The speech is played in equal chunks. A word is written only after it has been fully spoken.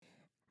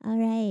All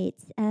right.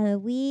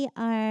 We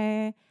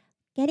are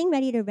getting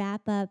ready to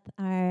wrap up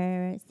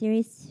our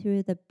series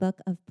through the book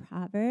of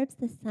Proverbs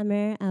this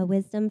summer,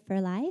 Wisdom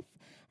for Life.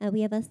 We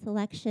have a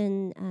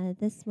selection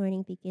this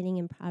morning beginning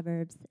in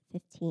Proverbs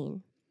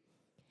 15.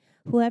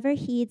 Whoever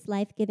heeds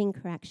life-giving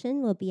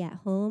correction will be at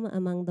home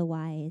among the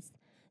wise.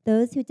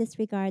 Those who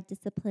disregard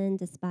discipline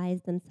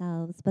despise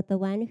themselves, but the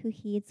one who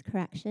heeds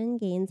correction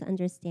gains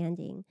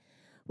understanding.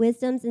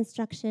 Wisdom's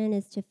instruction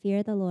is to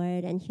fear the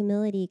Lord, and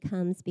humility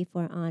comes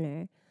before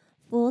honor.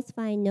 Fools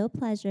find no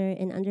pleasure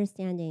in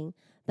understanding,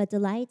 but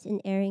delight in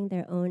airing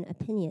their own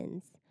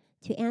opinions.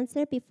 To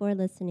answer before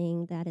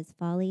listening, that is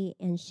folly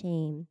and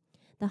shame.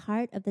 The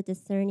heart of the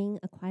discerning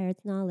acquires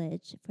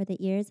knowledge, for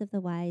the ears of the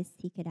wise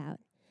seek it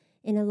out.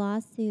 In a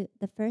lawsuit,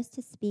 the first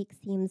to speak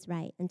seems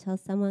right until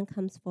someone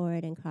comes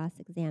forward and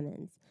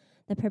cross-examines.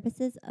 The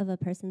purposes of a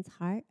person's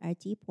heart are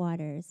deep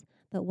waters,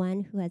 but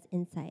one who has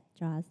insight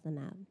draws them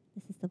out.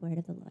 This is the word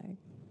of the Lord.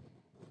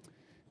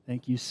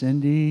 Thank you,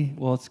 Cindy.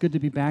 Well, it's good to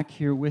be back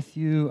here with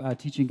you,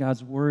 teaching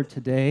God's Word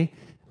today.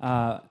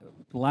 The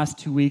last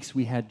 2 weeks,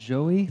 we had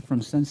Joey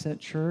from Sunset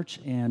Church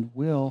and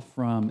Will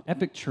from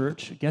Epic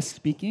Church guest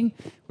speaking,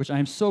 which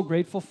I'm so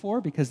grateful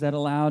for because that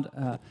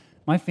allowed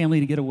my family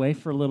to get away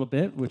for a little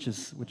bit, which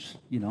is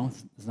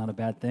not a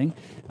bad thing.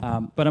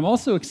 But I'm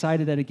also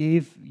excited that it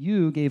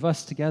gave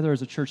us together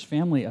as a church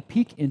family a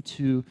peek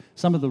into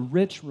some of the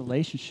rich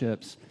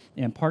relationships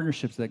and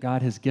partnerships that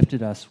God has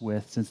gifted us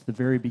with since the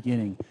very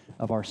beginning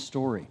of our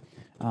story.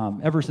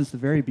 Ever since the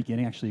very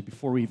beginning, actually,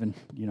 before we even,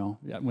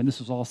 when this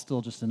was all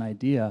still just an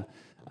idea,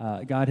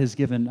 God has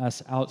given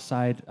us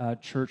outside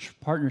church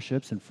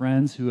partnerships and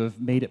friends who have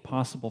made it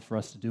possible for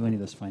us to do any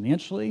of this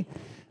financially,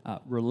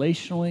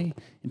 relationally,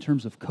 in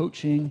terms of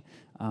coaching.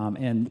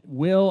 And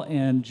Will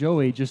and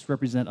Joey just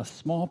represent a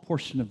small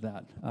portion of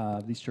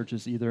that, these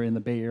churches either in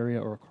the Bay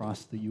Area or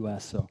across the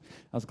U.S. So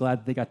I was glad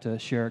that they got to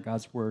share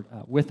God's Word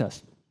with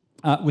us.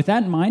 With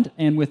that in mind,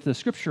 and with the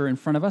scripture in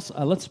front of us,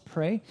 let's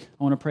pray.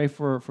 I want to pray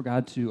for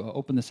God to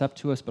open this up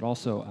to us, but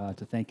also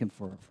to thank Him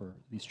for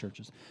these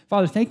churches.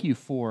 Father, thank you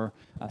for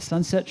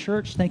Sunset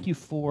Church. Thank you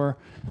for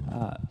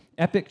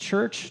Epic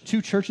Church,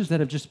 two churches that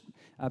have just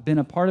been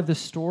a part of this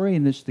story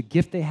and the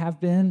gift they have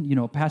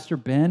been. Pastor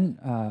Ben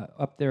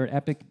up there at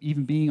Epic,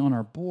 even being on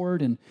our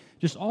board, and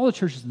just all the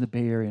churches in the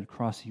Bay Area and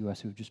across the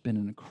U.S. who have just been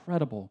an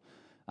incredible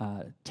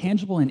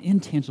tangible and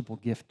intangible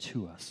gift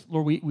to us.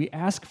 Lord, we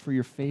ask for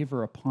your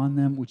favor upon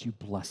them. Would you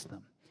bless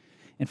them?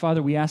 And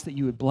Father, we ask that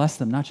you would bless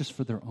them, not just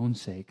for their own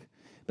sake,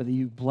 but that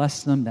you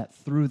bless them, that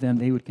through them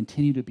they would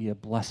continue to be a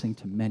blessing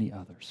to many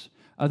others.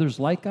 Others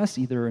like us,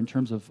 either in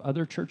terms of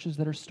other churches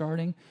that are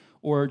starting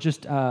or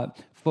just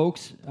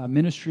folks,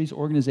 ministries,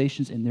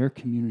 organizations in their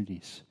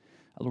communities.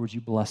 Lord, would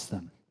you bless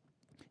them?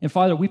 And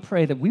Father, we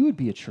pray that we would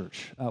be a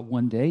church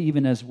one day,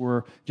 even as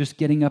we're just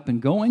getting up and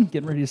going,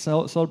 getting ready to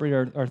celebrate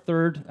our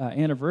third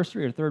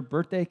anniversary, our third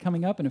birthday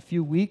coming up in a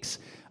few weeks.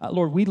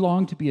 Lord, we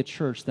long to be a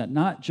church that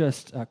not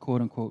just, quote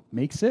unquote,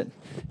 makes it,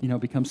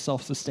 becomes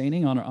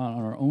self-sustaining on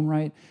our own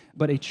right,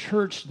 but a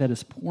church that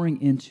is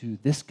pouring into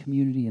this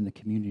community and the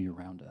community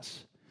around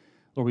us.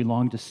 Lord, we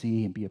long to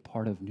see and be a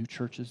part of new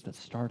churches that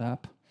start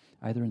up,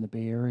 either in the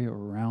Bay Area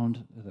or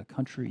around the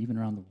country, even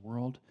around the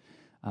world.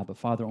 But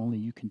Father, only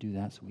you can do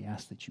that, so we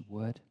ask that you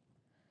would.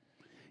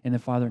 And then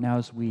Father, now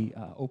as we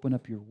open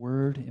up your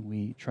word and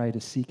we try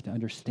to seek to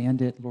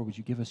understand it, Lord, would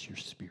you give us your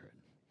spirit?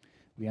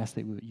 We ask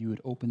that you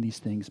would open these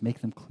things,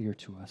 make them clear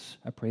to us.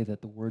 I pray that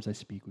the words I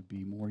speak would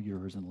be more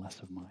yours and less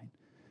of mine.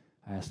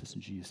 I ask this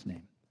in Jesus'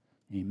 name.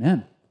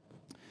 Amen.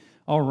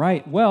 All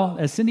right. Well,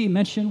 as Cindy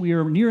mentioned, we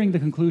are nearing the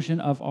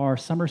conclusion of our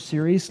summer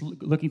series,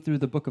 looking through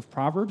the book of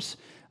Proverbs,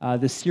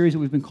 this series that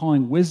we've been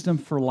calling Wisdom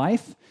for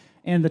Life.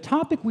 And the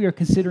topic we are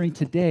considering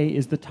today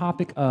is the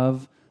topic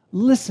of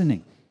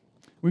listening.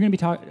 We're going to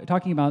be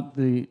talking about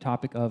the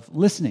topic of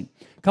listening.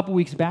 A couple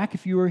weeks back,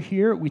 if you were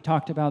here, we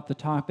talked about the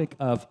topic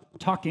of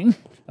talking,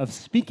 of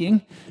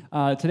speaking.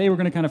 Today, we're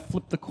going to kind of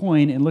flip the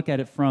coin and look at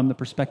it from the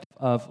perspective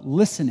of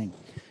listening.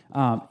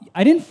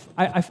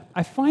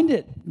 I find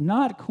it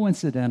not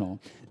coincidental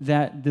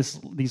that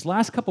these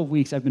last couple of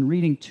weeks I've been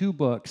reading two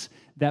books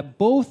that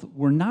both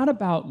were not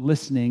about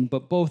listening,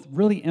 but both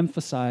really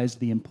emphasized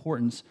the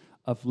importance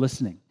of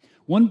listening.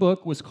 One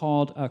book was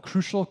called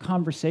Crucial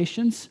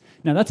Conversations.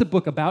 Now, that's a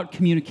book about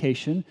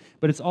communication,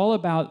 but it's all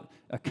about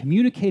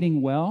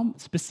communicating well,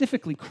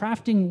 specifically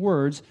crafting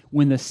words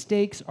when the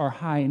stakes are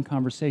high in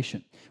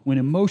conversation, when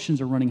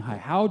emotions are running high.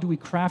 How do we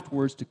craft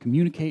words to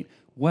communicate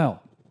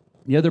well?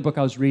 The other book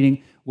I was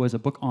reading was a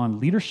book on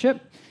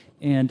leadership,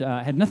 and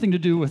had nothing to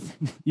do with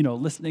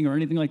listening or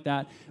anything like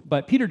that.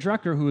 But Peter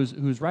Drucker, who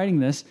was writing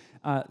this,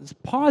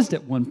 paused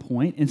at one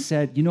point and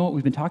said, you know what,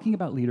 we've been talking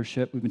about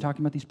leadership, we've been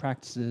talking about these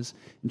practices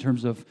in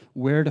terms of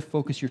where to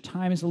focus your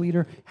time as a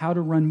leader, how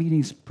to run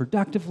meetings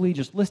productively,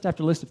 just list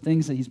after list of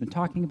things that he's been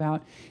talking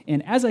about.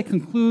 And as I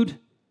conclude,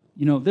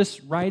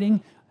 this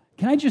writing,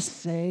 can I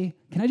just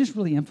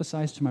really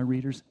emphasize to my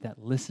readers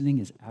that listening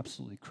is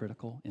absolutely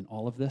critical in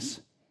all of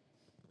this?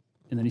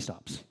 And then he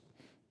stops.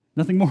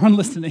 Nothing more on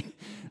listening.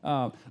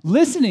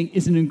 Listening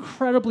is an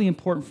incredibly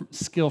important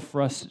skill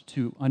for us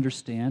to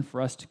understand,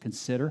 for us to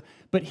consider.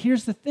 But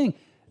here's the thing.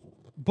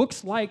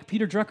 Books like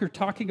Peter Drucker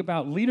talking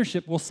about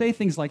leadership will say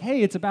things like,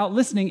 hey, it's about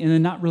listening, and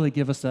then not really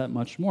give us that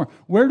much more.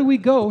 Where do we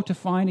go to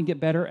find and get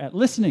better at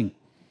listening?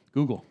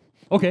 Google.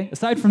 Okay,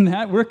 aside from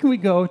that, where can we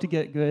go to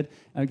get good,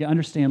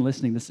 understand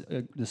listening,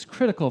 this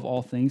critical of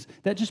all things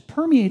that just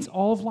permeates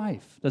all of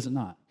life, does it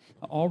not?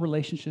 All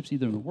relationships,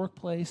 either in the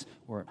workplace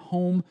or at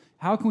home.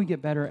 How can we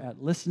get better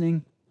at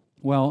listening?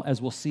 Well,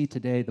 as we'll see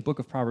today, the book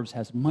of Proverbs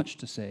has much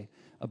to say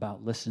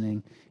about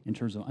listening in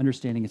terms of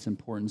understanding its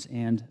importance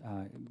and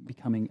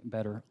becoming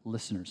better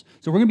listeners.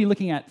 So we're going to be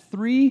looking at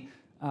three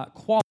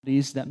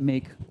qualities that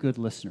make good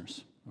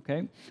listeners.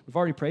 Okay? We've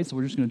already prayed, so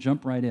we're just going to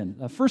jump right in.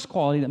 The first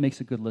quality that makes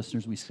a good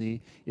listener, we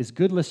see, is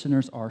good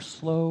listeners are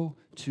slow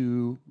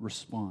to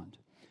respond.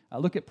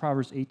 Look at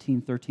Proverbs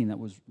 18:13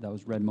 that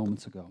was read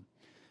moments ago.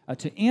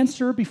 To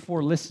answer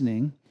before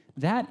listening,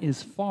 that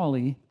is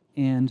folly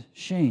and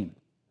shame.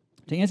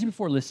 To answer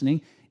before listening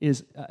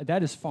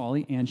that is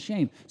folly and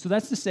shame. So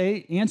that's to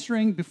say,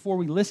 answering before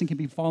we listen can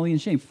be folly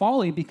and shame.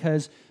 Folly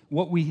because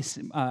what we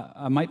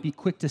might be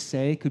quick to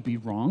say could be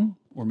wrong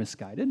or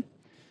misguided.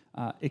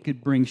 It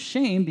could bring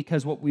shame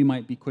because what we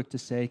might be quick to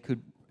say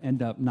could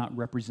end up not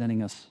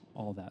representing us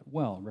all that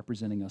well,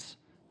 representing us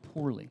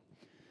poorly.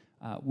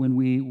 When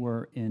we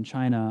were in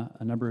China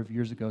a number of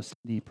years ago,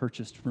 Cindy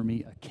purchased for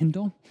me a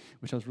Kindle,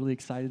 which I was really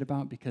excited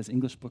about because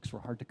English books were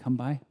hard to come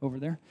by over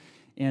there.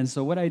 And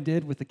so what I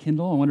did with the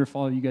Kindle, I wonder if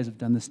all of you guys have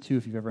done this too,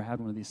 if you've ever had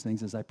one of these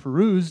things, is I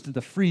perused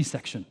the free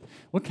section.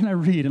 What can I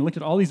read? And looked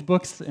at all these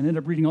books and ended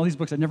up reading all these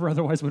books I never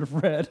otherwise would have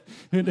read,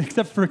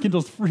 except for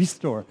Kindle's free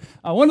store.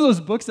 One of those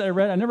books that I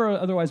read, I never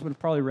otherwise would have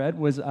probably read,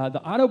 was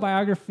the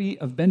autobiography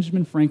of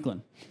Benjamin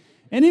Franklin.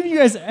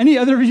 Any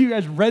other of you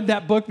guys read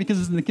that book? Because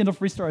it's in the Kindle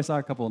Free Store, I saw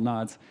a couple of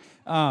nods.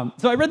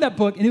 So I read that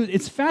book, and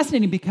it's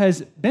fascinating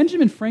because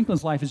Benjamin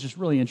Franklin's life is just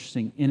really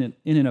interesting in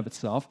and of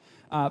itself.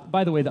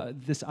 By the way,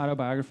 this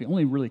autobiography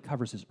only really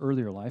covers his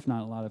earlier life,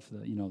 not a lot of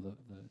the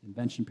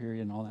invention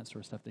period and all that sort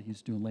of stuff that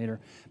he's doing later.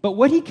 But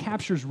what he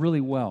captures really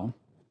well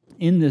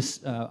in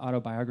this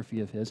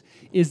autobiography of his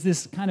is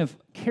this kind of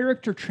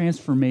character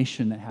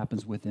transformation that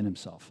happens within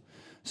himself.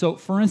 So,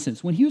 for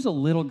instance, when he was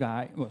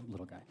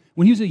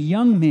when he was a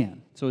young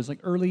man, so it was like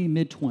early,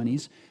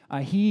 mid-20s,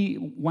 he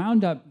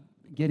wound up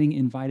getting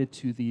invited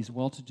to these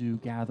well-to-do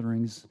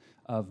gatherings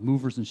of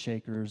movers and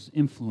shakers,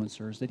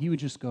 influencers, that he would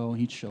just go and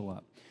he'd show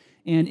up.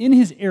 And in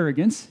his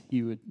arrogance,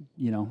 he would,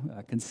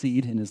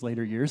 concede in his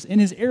later years. In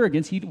his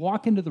arrogance, he'd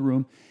walk into the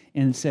room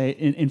and say,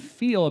 and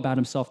feel about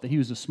himself that he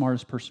was the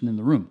smartest person in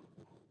the room,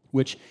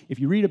 which, if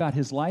you read about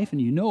his life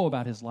and you know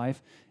about his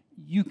life,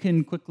 you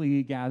can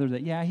quickly gather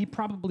that, yeah, he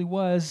probably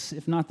was,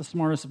 if not the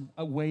smartest,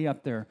 way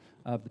up there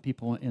of the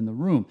people in the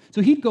room.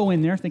 So he'd go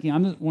in there thinking,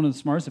 I'm one of the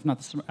smartest, if not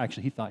the smartest.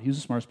 Actually, he thought he was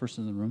the smartest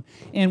person in the room.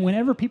 And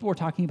whenever people were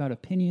talking about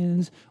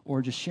opinions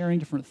or just sharing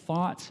different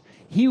thoughts,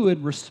 he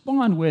would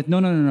respond with,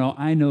 no,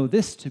 I know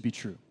this to be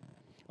true.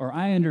 Or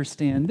I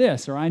understand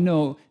this. Or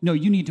no,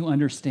 you need to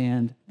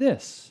understand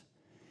this.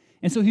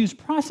 And so he was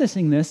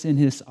processing this in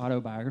his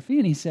autobiography,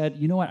 and he said,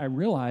 you know what, I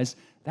realized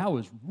that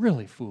was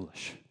really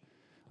foolish.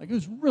 Like, it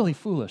was really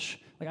foolish.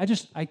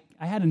 Like,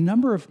 I had a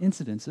number of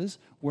incidences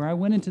where I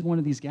went into one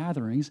of these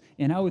gatherings,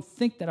 and I would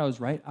think that I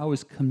was right. I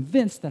was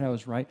convinced that I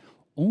was right,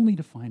 only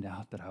to find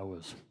out that I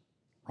was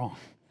wrong.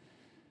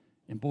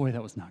 And boy,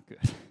 that was not good.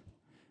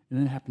 And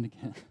then it happened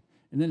again.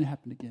 And then it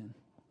happened again.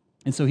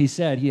 And so he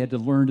said he had to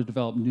learn to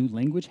develop new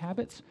language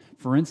habits.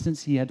 For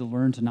instance, he had to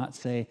learn to not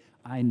say,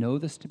 I know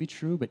this to be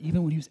true, but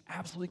even when he was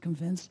absolutely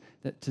convinced,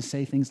 that to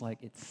say things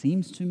like, it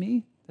seems to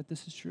me that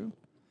this is true.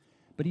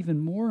 But even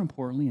more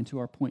importantly, and to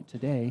our point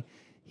today,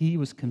 he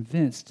was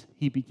convinced,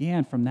 he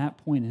began from that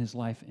point in his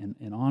life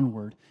and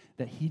onward,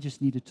 that he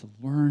just needed to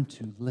learn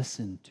to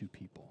listen to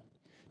people,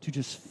 to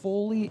just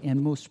fully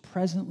and most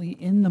presently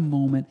in the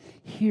moment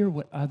hear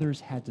what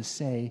others had to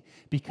say,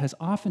 because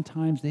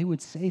oftentimes they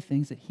would say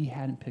things that he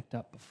hadn't picked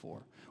up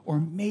before, or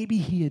maybe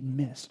he had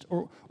missed,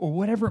 or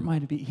whatever it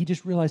might be. He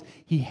just realized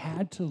he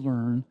had to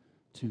learn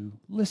to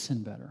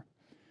listen better.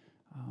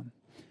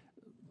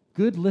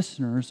 Good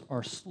listeners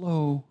are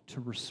slow to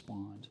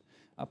respond.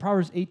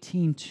 Proverbs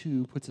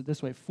 18:2 puts it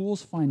this way: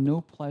 fools find no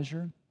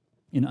pleasure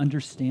in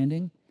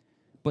understanding,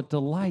 but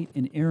delight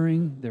in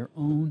airing their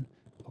own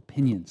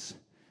opinions.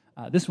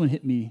 This one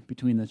hit me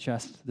between the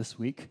chest this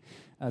week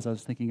as I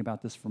was thinking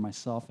about this for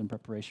myself in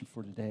preparation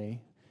for today.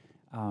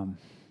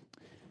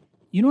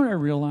 You know what I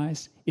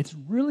realized? It's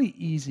really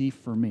easy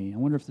for me, I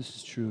wonder if this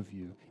is true of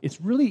you, it's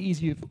really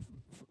easy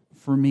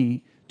for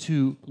me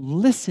to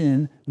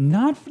listen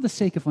not for the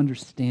sake of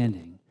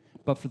understanding,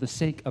 but for the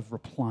sake of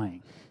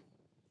replying.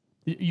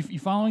 You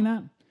following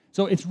that?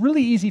 So it's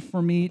really easy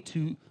for me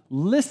to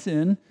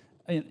listen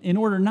in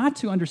order not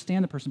to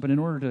understand the person, but in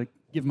order to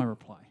give my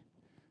reply.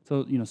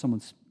 So,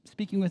 someone's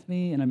speaking with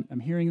me, and I'm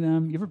hearing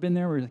them. You ever been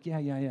there where you're like, yeah,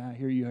 I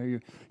hear you.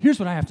 Here's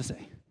what I have to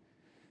say.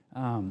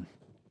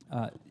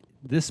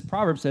 this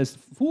proverb says,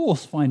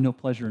 fools find no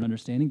pleasure in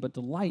understanding, but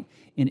delight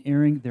in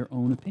airing their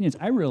own opinions.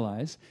 I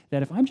realize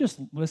that if I'm just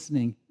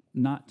listening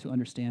not to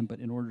understand, but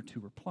in order to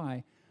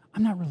reply,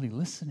 I'm not really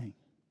listening.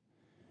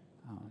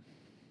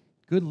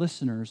 Good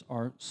listeners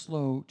are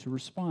slow to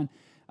respond.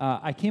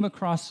 I came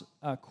across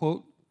a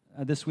quote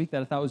this week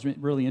that I thought was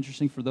really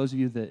interesting for those of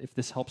you that, if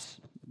this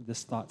helps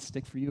this thought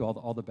stick for you,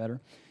 all the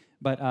better.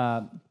 But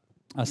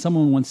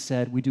someone once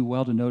said, we do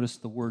well to notice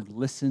the word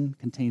listen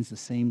contains the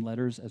same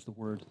letters as the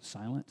word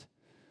silent.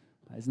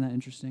 Isn't that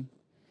interesting?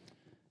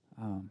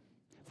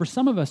 For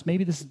some of us,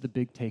 maybe this is the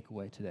big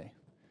takeaway today,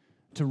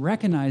 to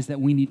recognize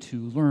that we need to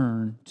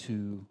learn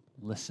to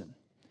listen.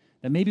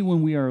 That maybe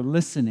when we are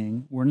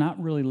listening, we're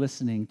not really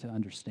listening to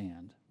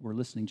understand. We're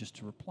listening just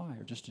to reply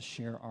or just to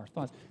share our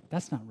thoughts.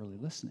 That's not really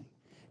listening.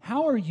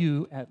 How are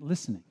you at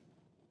listening?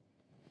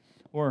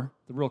 Or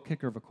the real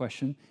kicker of a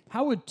question,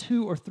 how would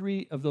 2 or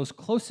 3 of those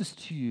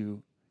closest to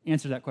you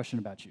answer that question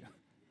about you?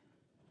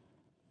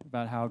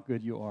 About how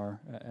good you are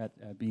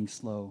at being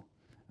slow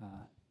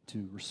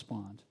to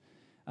respond.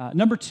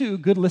 Number 2,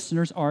 good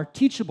listeners are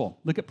teachable.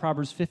 Look at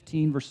Proverbs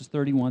 15, verses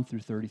 31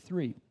 through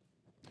 33.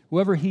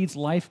 Whoever heeds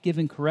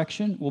life-giving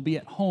correction will be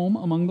at home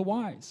among the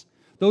wise.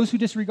 Those who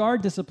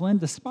disregard discipline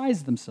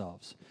despise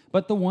themselves,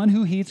 but the one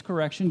who heeds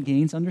correction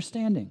gains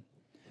understanding.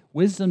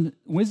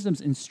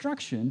 Wisdom's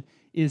instruction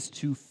is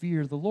to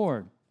fear the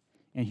Lord,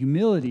 and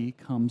humility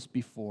comes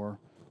before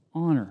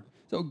honor.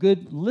 So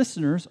good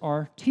listeners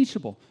are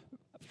teachable.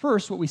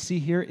 First, what we see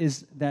here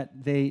is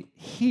that they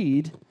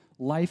heed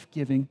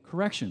life-giving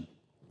correction.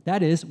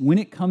 That is, when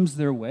it comes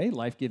their way,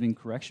 life-giving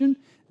correction,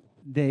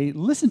 they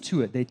listen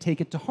to it, they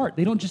take it to heart.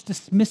 They don't just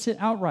dismiss it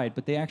outright,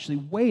 but they actually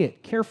weigh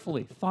it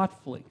carefully,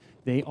 thoughtfully.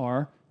 They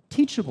are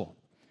teachable.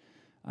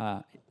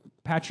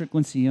 Patrick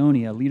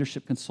Lencioni, a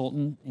leadership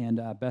consultant and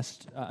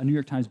a New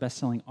York Times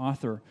bestselling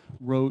author,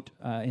 wrote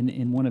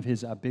in one of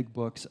his big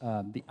books,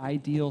 The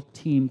Ideal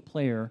Team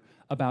Player,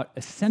 about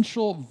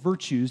essential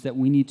virtues that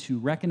we need to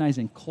recognize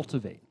and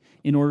cultivate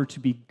in order to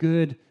be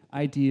good,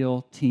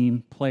 ideal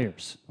team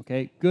players,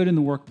 okay? Good in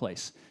the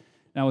workplace.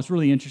 Now, what's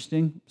really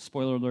interesting,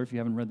 spoiler alert if you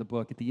haven't read the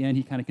book, at the end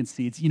he kind of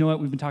concedes, you know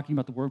what, we've been talking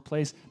about the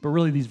workplace, but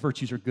really these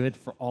virtues are good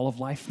for all of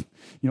life,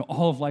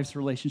 all of life's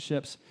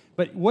relationships.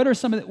 But what are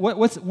some of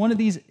what's one of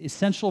these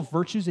essential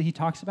virtues that he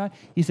talks about?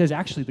 He says,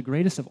 actually, the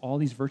greatest of all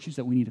these virtues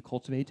that we need to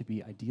cultivate to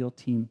be ideal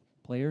team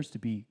players, to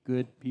be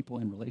good people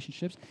in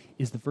relationships,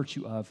 is the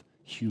virtue of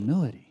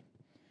humility.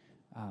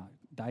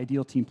 The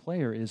ideal team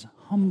player is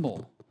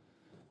humble.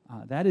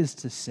 That is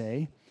to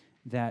say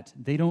that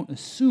they don't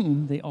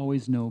assume they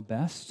always know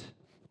best,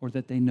 or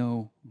that they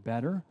know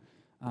better,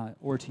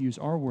 or to use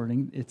our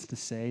wording, it's to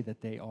say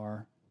that they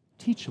are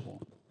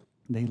teachable.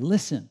 They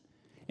listen.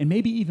 And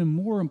maybe even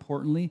more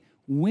importantly,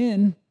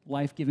 when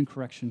life-giving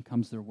correction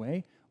comes their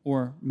way,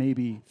 or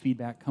maybe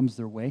feedback comes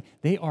their way,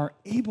 they are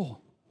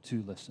able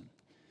to listen.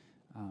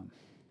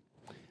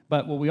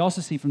 But what we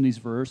also see from these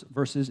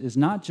verses is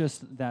not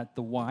just that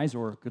the wise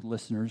or good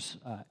listeners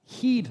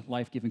heed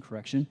life-giving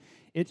correction.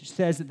 It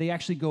says that they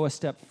actually go a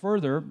step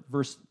further,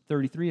 verse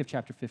 33 of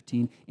chapter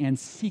 15, and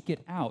seek it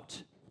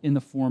out in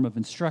the form of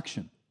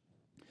instruction.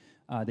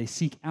 They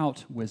seek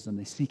out wisdom.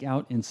 They seek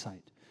out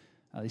insight.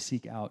 They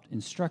seek out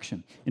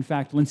instruction. In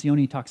fact,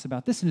 Lencioni talks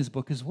about this in his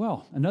book as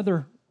well.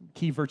 Another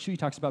key virtue, he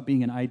talks about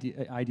being an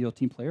ideal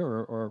team player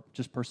or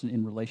just person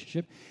in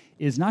relationship,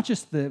 is not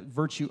just the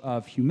virtue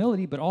of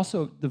humility, but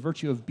also the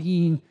virtue of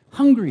being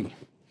hungry.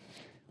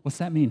 What's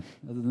that mean,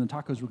 other than the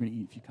tacos we're going to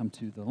eat if you come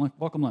to the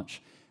welcome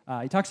lunch?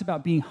 He talks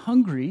about being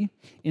hungry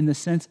in the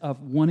sense of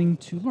wanting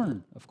to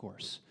learn, of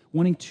course,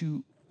 wanting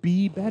to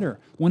be better,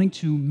 wanting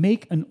to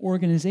make an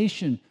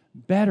organization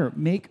better,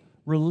 make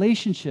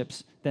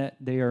relationships that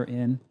they are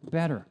in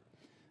better.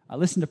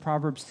 Listen to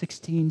Proverbs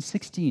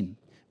 16:16.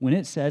 When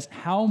it says,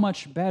 how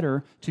much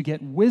better to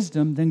get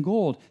wisdom than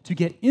gold, to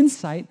get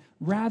insight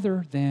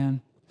rather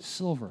than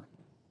silver.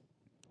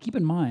 Keep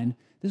in mind,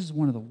 this is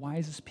one of the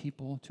wisest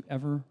people to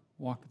ever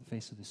walk the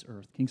face of this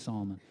earth, King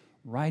Solomon,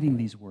 writing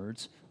these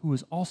words, who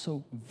was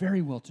also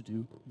very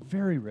well-to-do,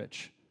 very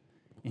rich.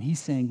 And he's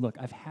saying, look,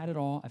 I've had it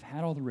all. I've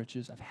had all the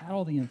riches. I've had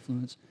all the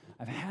influence.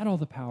 I've had all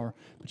the power.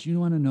 But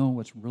you want to know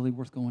what's really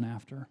worth going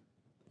after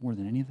more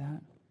than any of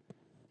that?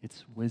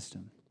 It's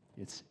wisdom.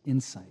 It's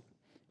insight.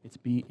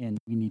 And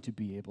we need to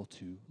be able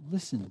to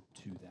listen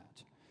to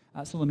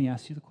that. So let me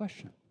ask you the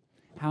question.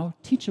 How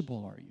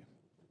teachable are you?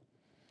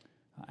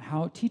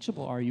 How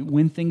teachable are you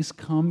when things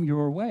come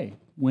your way?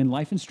 When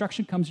life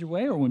instruction comes your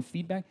way or when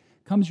feedback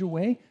comes your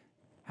way,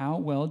 how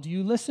well do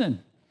you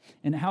listen?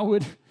 And how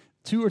would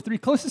 2 or 3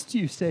 closest to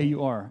you say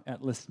you are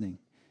at listening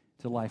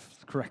to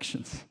life's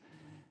corrections?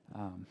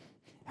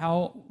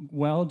 How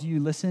well do you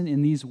listen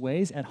in these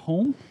ways at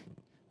home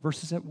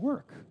versus at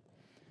work?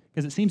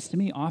 Because it seems to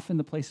me often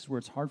the places where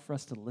it's hard for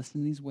us to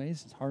listen in these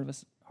ways, it's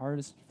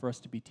hardest for us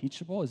to be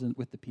teachable, is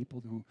with the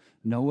people who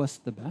know us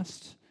the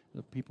best,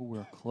 the people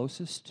we're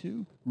closest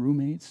to,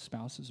 roommates,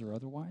 spouses, or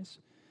otherwise.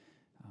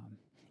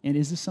 And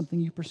is this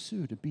something you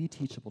pursue, to be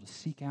teachable, to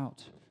seek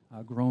out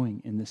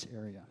growing in this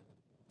area?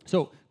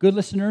 So good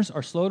listeners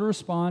are slow to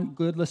respond,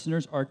 good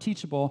listeners are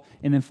teachable,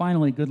 and then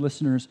finally, good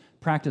listeners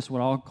practice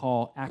what I'll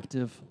call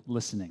active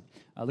listening.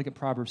 Look at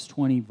Proverbs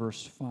 20,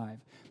 verse 5.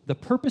 The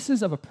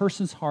purposes of a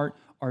person's heart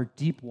are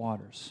deep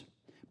waters,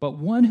 but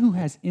one who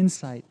has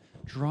insight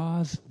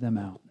draws them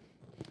out.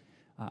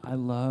 I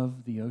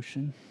love the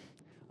ocean.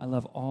 I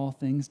love all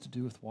things to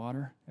do with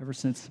water. Ever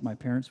since my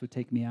parents would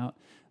take me out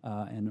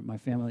and my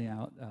family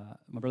out,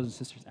 my brothers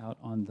and sisters out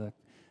on the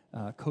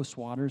coast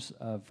waters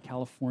of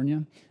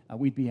California.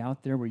 We'd be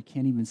out there where you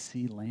can't even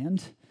see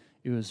land.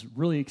 It was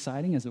really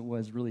exciting as it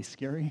was really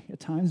scary at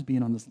times,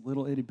 being on this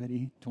little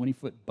itty-bitty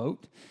 20-foot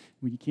boat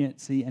where you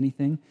can't see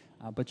anything,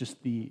 but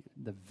just the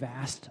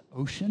vast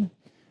ocean.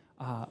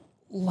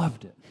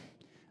 Loved it.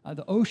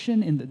 The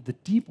ocean and the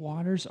deep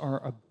waters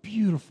are a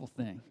beautiful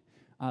thing.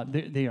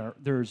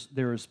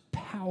 There's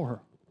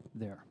power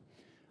there.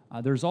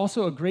 There's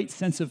also a great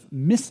sense of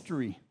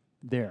mystery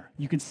there.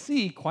 You can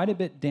see quite a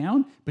bit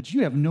down, but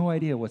you have no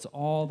idea what's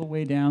all the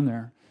way down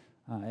there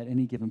at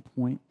any given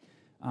point.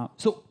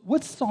 So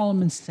what's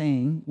Solomon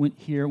saying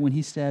when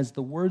he says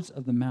the words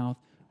of the mouth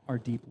are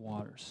deep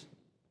waters?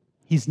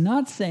 He's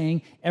not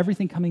saying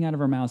everything coming out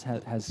of our mouths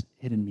has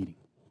hidden meaning.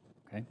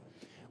 Okay,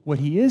 what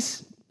he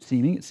is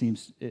saying, it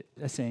seems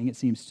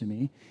to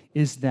me,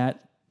 is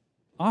that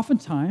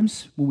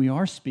oftentimes when we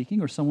are speaking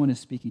or someone is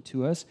speaking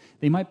to us,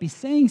 they might be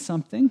saying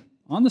something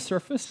on the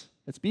surface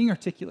that's being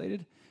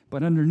articulated,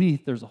 but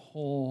underneath there's a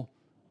whole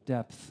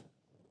depth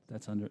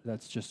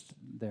that's just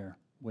there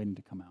waiting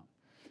to come out.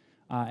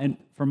 And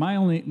from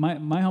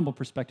my humble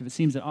perspective, it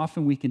seems that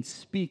often we can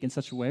speak in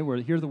such a way where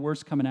hear the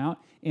words coming out,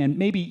 and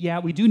maybe,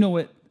 we do know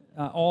what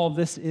all of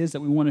this is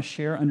that we want to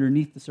share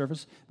underneath the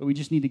surface, but we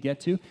just need to get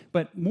to.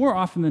 But more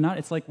often than not,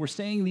 it's like we're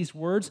saying these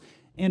words,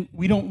 and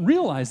we don't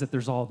realize that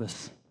there's all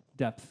this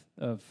depth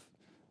of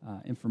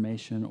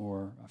information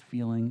or a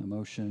feeling,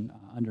 emotion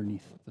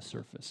underneath the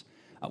surface.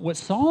 What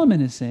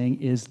Solomon is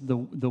saying is the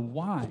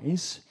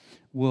wise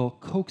will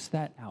coax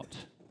that out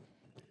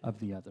of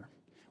the other,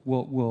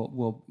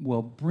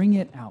 will bring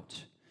it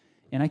out.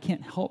 And I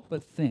can't help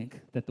but think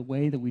that the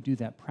way that we do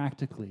that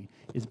practically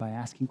is by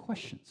asking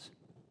questions.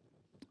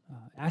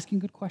 Asking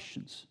good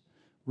questions.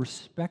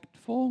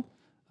 Respectful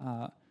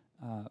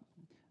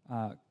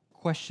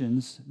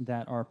questions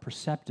that are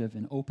perceptive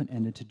and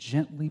open-ended to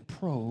gently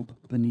probe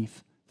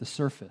beneath the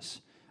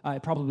surface.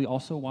 It probably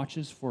also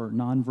watches for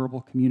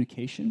nonverbal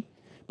communication,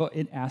 but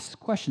it asks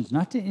questions,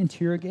 not to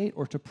interrogate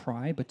or to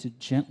pry, but to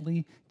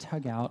gently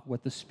tug out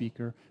what the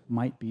speaker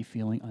might be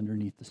feeling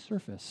underneath the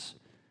surface.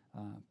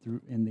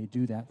 And they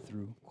do that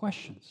through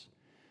questions.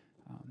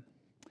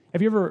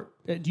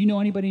 Do you know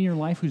anybody in your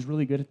life who's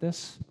really good at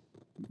this?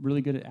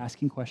 Really good at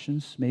asking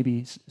questions?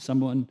 Maybe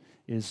someone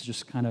is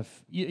just kind of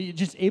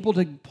just able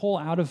to pull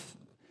out of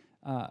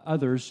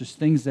others just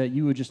things that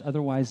you would just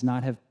otherwise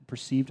not have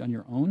perceived on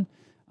your own.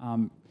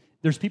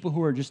 There's people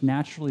who are just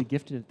naturally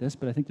gifted at this,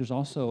 but I think there's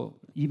also,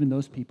 even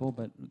those people,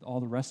 but all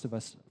the rest of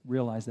us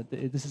realize that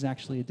this is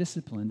actually a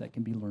discipline that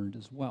can be learned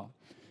as well.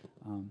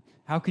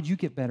 How could you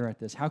get better at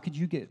this? How could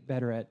you get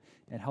better at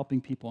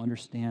helping people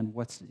understand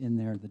what's in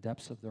there, the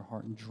depths of their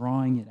heart, and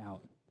drawing it out?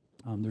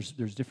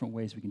 There's different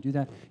ways we can do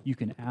that. You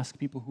can ask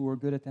people who are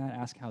good at that,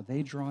 ask how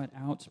they draw it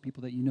out, so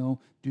people that you know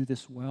do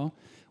this well.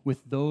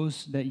 With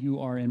those that you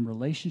are in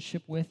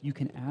relationship with, you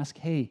can ask,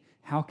 hey,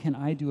 how can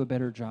I do a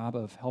better job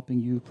of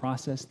helping you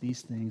process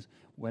these things,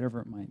 whatever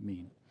it might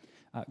mean?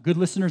 Good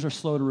listeners are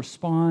slow to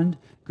respond.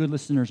 Good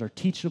listeners are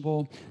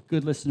teachable.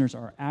 Good listeners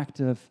are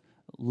active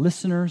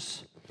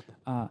listeners.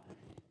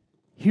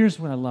 Here's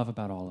what I love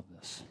about all of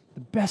this.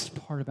 The best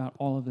part about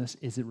all of this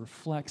is it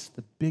reflects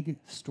the big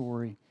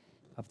story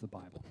of the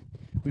Bible.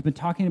 We've been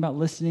talking about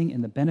listening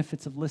and the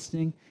benefits of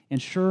listening, and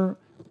sure,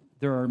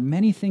 there are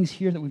many things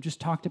here that we've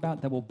just talked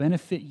about that will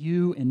benefit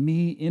you and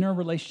me in our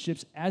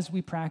relationships as we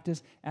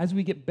practice, as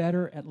we get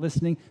better at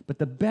listening. But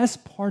the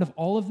best part of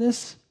all of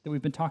this that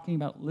we've been talking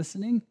about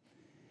listening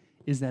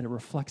is that it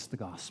reflects the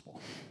gospel.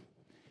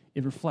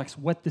 It reflects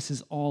what this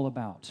is all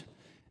about.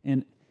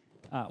 And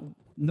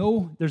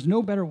there's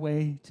no better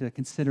way to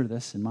consider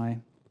this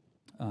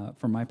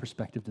from my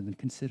perspective than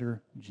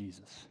consider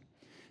Jesus.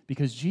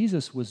 Because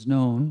Jesus was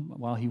known,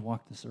 while he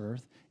walked this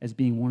earth, as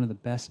being one of the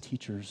best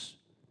teachers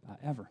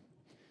ever.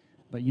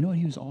 But you know what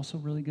he was also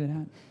really good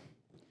at?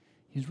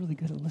 He was really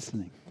good at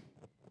listening.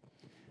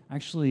 I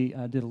actually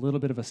did a little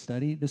bit of a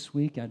study this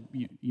week.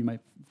 You might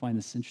find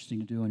this interesting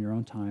to do on your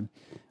own time.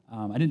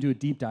 I didn't do a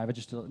deep dive, I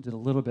just did a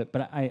little bit.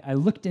 But I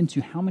looked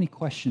into how many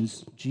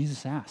questions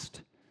Jesus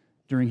asked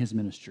during his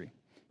ministry.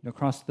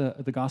 Across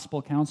the gospel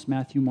accounts,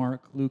 Matthew,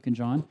 Mark, Luke, and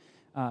John.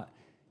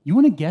 You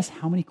want to guess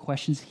how many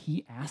questions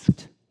he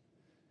asked?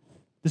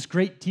 This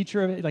great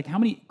teacher of it, like how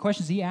many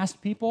questions he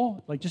asked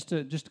people, like just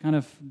to kind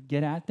of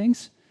get at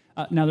things.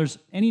 Now, there's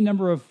any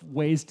number of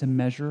ways to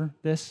measure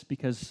this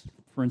because,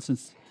 for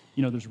instance,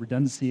 there's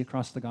redundancy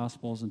across the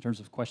Gospels in terms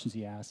of questions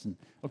he asked. And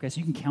so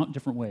you can count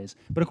different ways.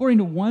 But according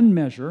to one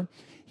measure,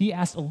 he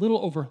asked a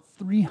little over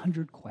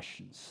 300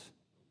 questions.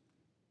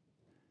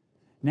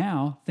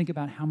 Now, think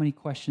about how many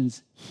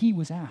questions he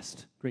was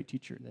asked, great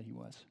teacher that he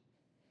was.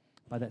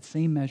 By that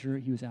same measure,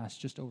 he was asked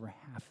just over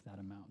half that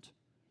amount,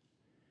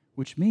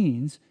 which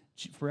means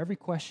for every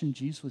question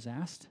Jesus was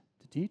asked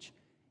to teach,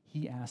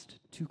 he asked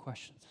 2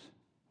 questions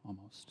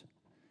almost.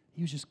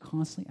 He was just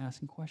constantly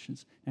asking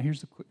questions. Now,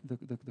 here's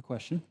the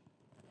question.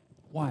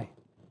 Why?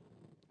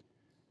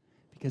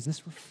 Because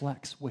this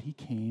reflects what he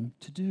came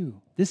to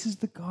do. This is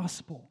the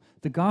gospel.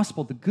 The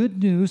gospel, the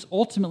good news,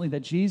 ultimately, that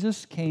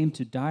Jesus came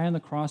to die on the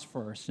cross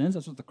for our sins.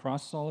 That's what the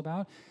cross is all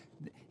about.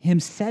 Him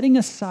setting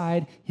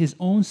aside his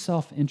own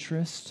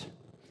self-interest,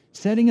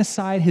 setting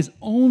aside his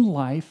own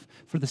life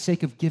for the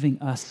sake of giving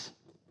us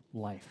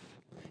life.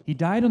 He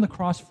died on the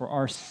cross for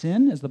our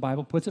sin, as the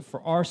Bible puts it,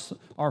 for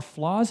our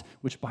flaws,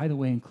 which, by the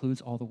way,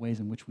 includes all the ways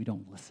in which we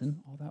don't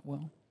listen all that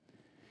well.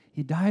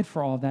 He died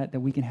for all that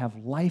we can have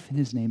life in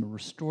his name, a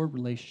restored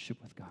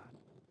relationship with God.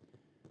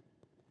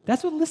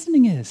 That's what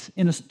listening is,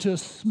 to a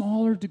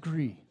smaller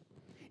degree.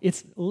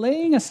 It's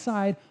laying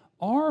aside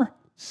our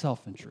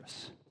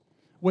self-interest.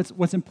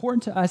 What's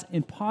important to us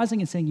in pausing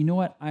and saying, you know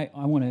what, I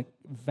want to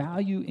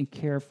value and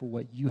care for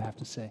what you have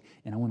to say,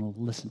 and I want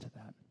to listen to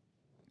that.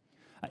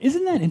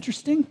 Isn't that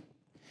interesting?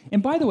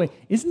 And by the way,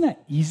 isn't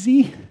that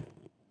easy?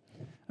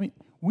 I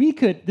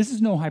mean, this is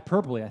no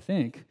hyperbole, I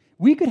think.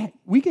 We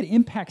could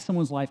impact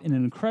someone's life in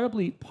an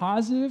incredibly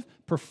positive,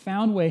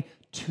 profound way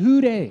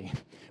today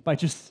by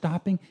just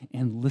stopping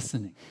and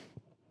listening.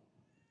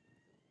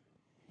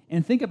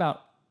 And think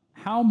about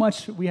how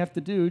much we have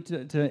to do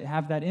to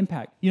have that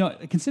impact.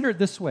 Consider it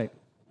this way.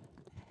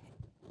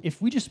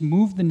 If we just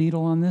move the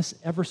needle on this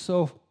ever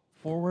so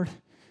forward,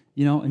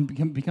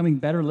 and becoming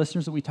better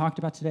listeners that we talked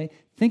about today,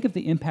 think of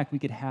the impact we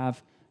could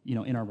have,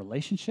 in our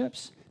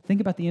relationships. Think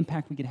about the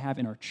impact we could have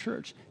in our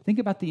church. Think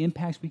about the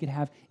impacts we could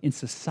have in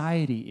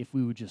society if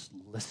we would just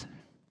listen.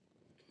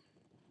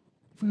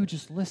 If we would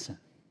just listen.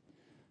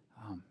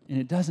 And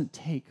it doesn't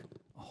take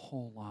a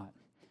whole lot.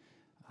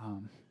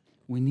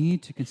 We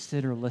need to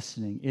consider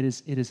listening. It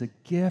is a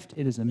gift.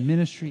 It is a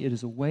ministry. It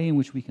is a way in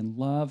which we can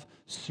love,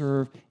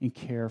 serve, and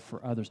care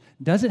for others.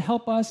 Does it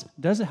help us?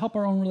 Does it help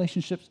our own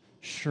relationships?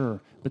 Sure.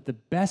 But the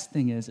best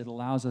thing is it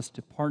allows us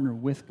to partner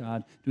with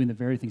God doing the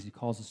very things he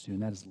calls us to,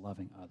 and that is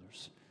loving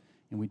others.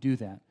 And we do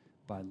that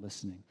by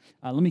listening.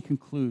 Let me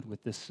conclude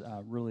with this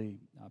really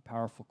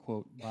powerful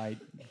quote by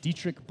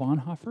Dietrich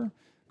Bonhoeffer,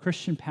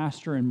 Christian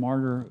pastor and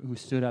martyr who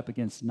stood up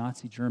against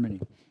Nazi Germany.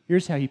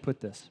 Here's how he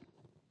put this.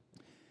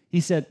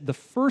 He said, the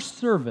first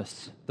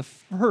service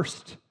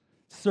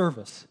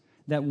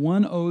that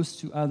one owes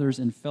to others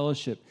in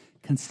fellowship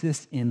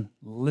consists in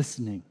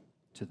listening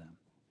to them.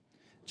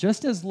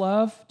 Just as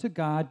love to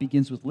God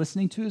begins with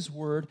listening to his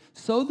word,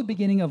 so the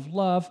beginning of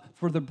love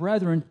for the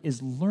brethren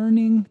is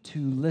learning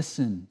to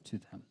listen to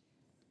them.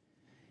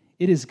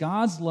 It is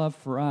God's love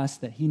for us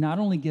that he not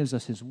only gives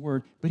us his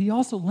word, but he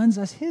also lends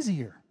us his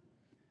ear.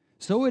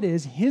 So it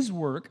is his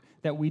work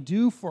that we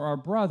do for our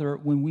brother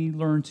when we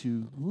learn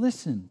to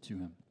listen to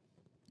him.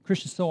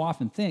 Christians so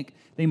often think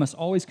they must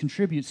always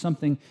contribute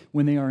something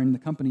when they are in the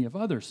company of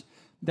others,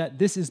 that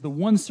this is the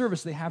one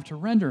service they have to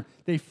render.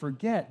 They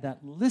forget that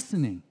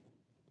listening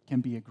can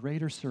be a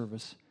greater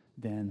service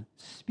than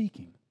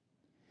speaking.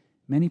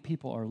 Many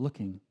people are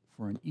looking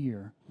for an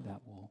ear that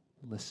will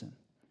listen.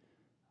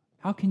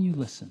 How can you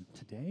listen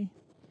today?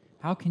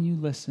 How can you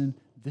listen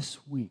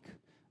this week,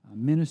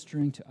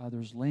 ministering to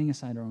others, laying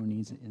aside our own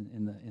needs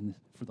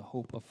for the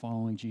hope of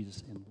following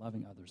Jesus and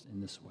loving others in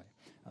this way?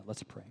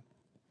 Let's pray.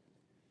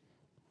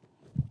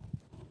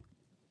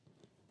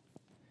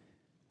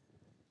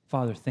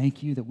 Father,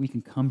 thank you that we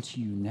can come to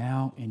you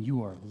now and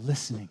you are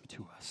listening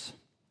to us.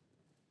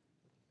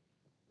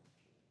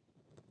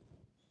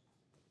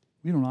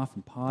 We don't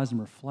often pause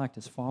and reflect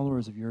as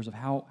followers of yours of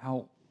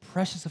how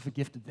precious of a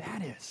gift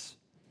that is.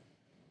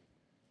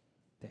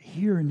 That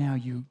here and now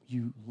you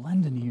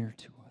lend an ear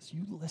to us.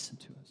 You listen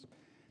to us.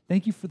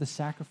 Thank you for the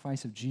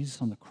sacrifice of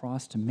Jesus on the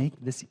cross to make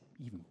this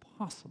even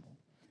possible.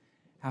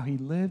 How he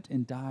lived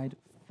and died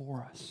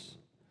for us.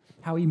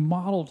 How he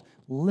modeled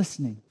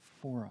listening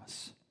for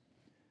us.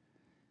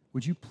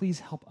 Would you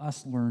please help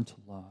us learn to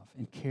love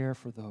and care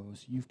for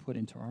those you've put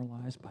into our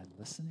lives by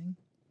listening?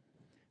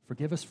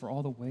 Forgive us for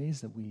all the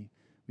ways that we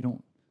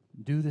don't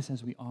do this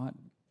as we ought.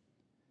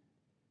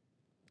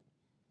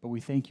 But we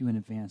thank you in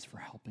advance for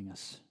helping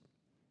us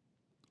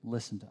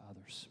listen to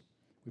others.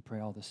 We pray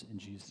all this in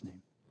Jesus'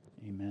 name.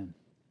 Amen.